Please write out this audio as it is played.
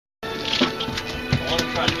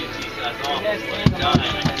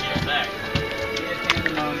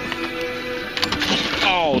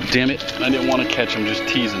Oh, damn it. I didn't want to catch him, just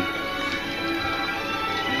teasing.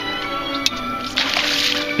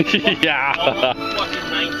 Yeah. Fucking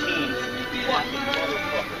 19. Fucking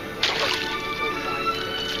motherfucker.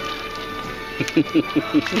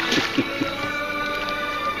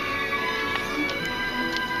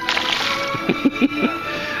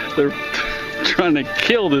 They're trying to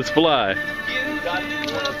kill this fly.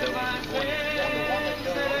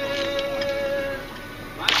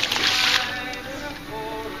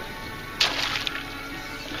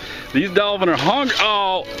 These dolphins are hungry.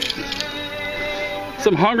 Oh,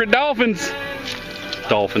 some hungry dolphins.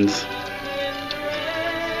 Dolphins.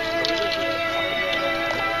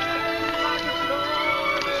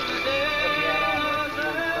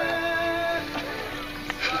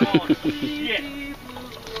 Oh, shit.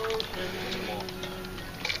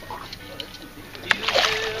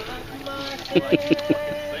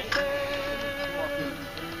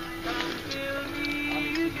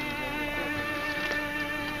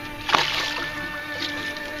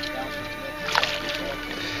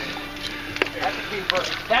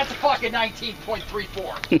 That's a fucking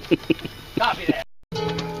 19.34. Copy that.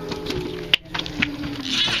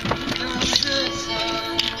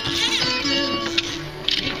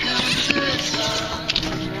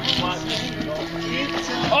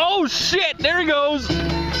 Oh shit! There he goes!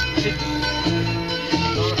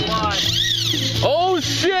 Oh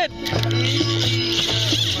shit!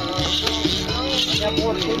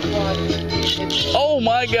 Oh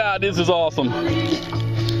my god, this is awesome.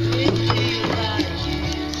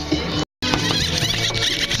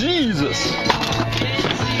 Jesus!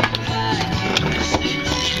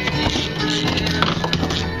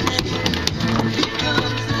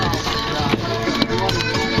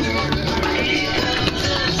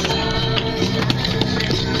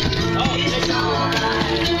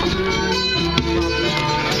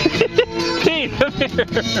 Pete, come here.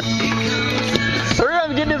 Hurry up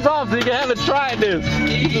and get this off so you can have a try at this.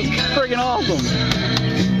 This is freaking awesome.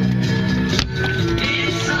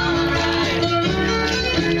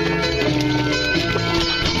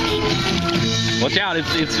 Watch out,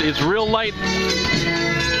 it's real light.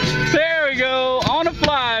 There we go, on a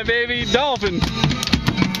fly, baby, dolphin.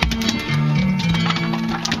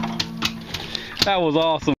 That was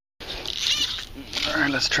awesome. All right,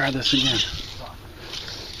 let's try this again.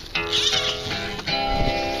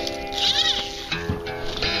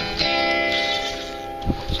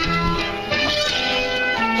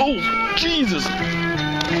 Oh, Jesus.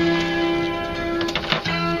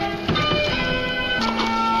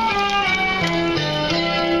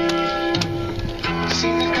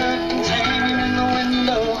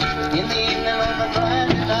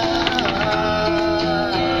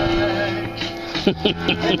 This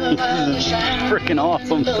is freaking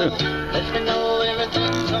awesome too.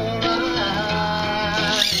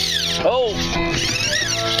 Oh!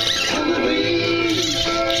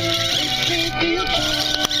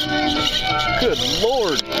 Good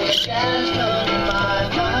Lord!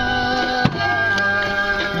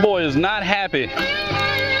 Boy is not happy.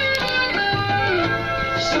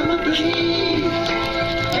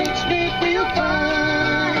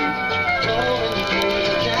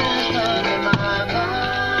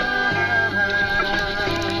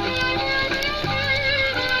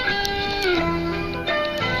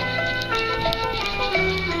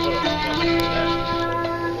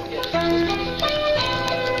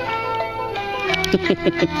 See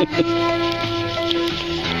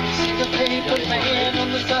the paper man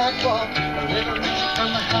on the sidewalk, a little man from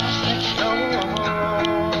the house next door.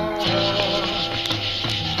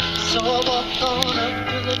 So I walked on up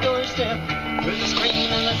to the doorstep, with the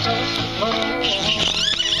screen and the toast floor.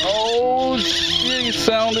 Oh, she's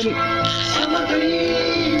sounding. Summer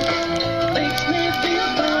breeze makes me feel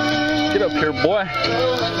fine. Get up here, boy.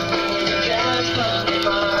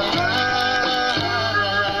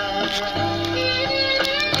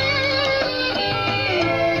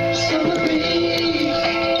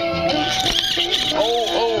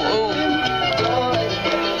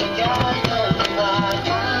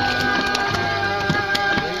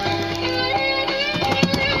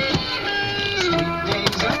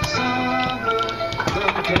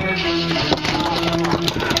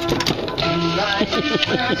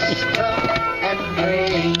 And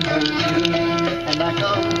bring her to, and I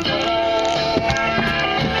come home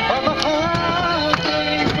on the hard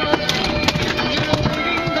days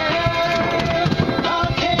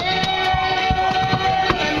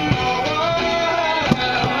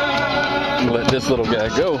Let this little guy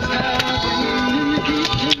go.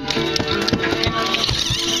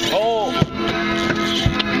 Oh!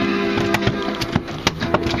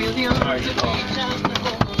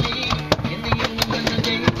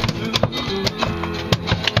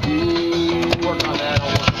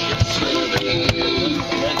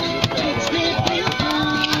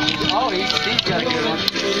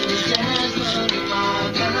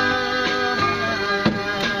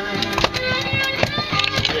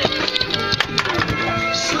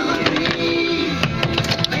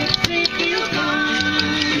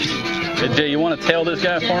 Hey, Jay, you want to tail this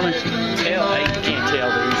guy for me? Tail? I can't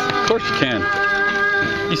tail these. Of course you can.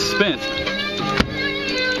 He's spent.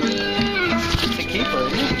 It's a keeper,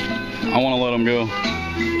 isn't it? I want to let him go.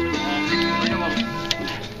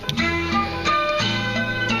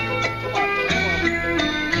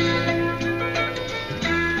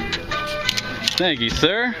 Thank you,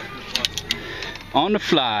 sir. On the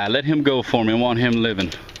fly. Let him go for me. I want him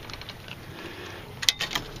living.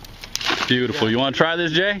 Beautiful. You want to try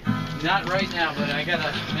this, Jay? Not right now, but I got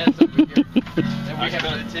a mess over here. Then we have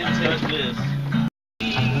a 10 this.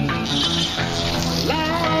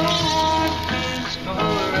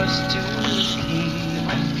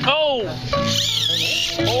 Oh!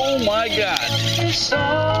 Oh my God!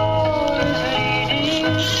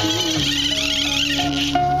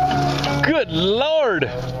 Good Lord!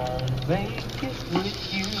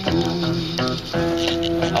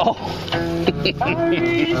 Oh!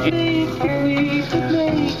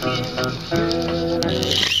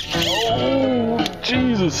 Oh,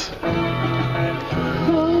 Jesus!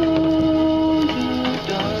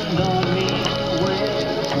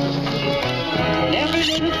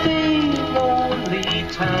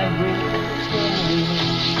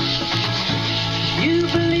 You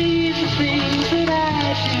believe the things that I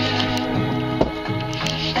do,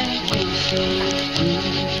 and you say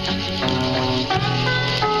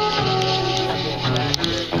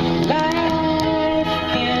life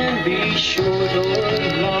can be short or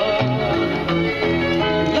long.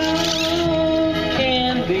 Love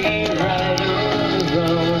can be right or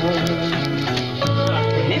wrong.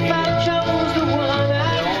 And if I chose the one I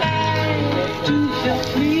like to help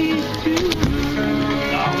me through,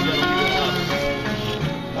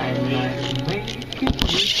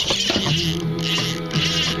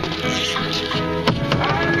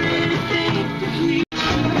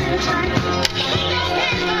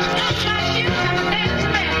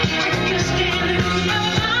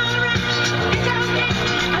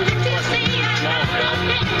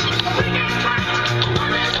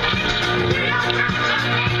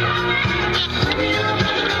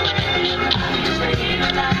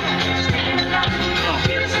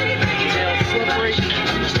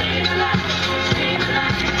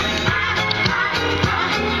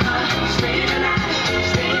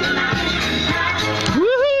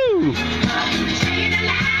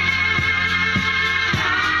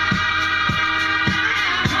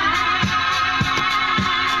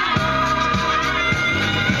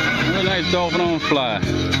 Nice dolphin on fly.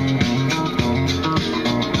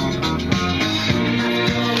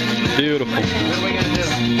 Beautiful. What are we going to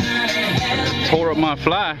do? Tore up my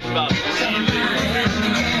fly. About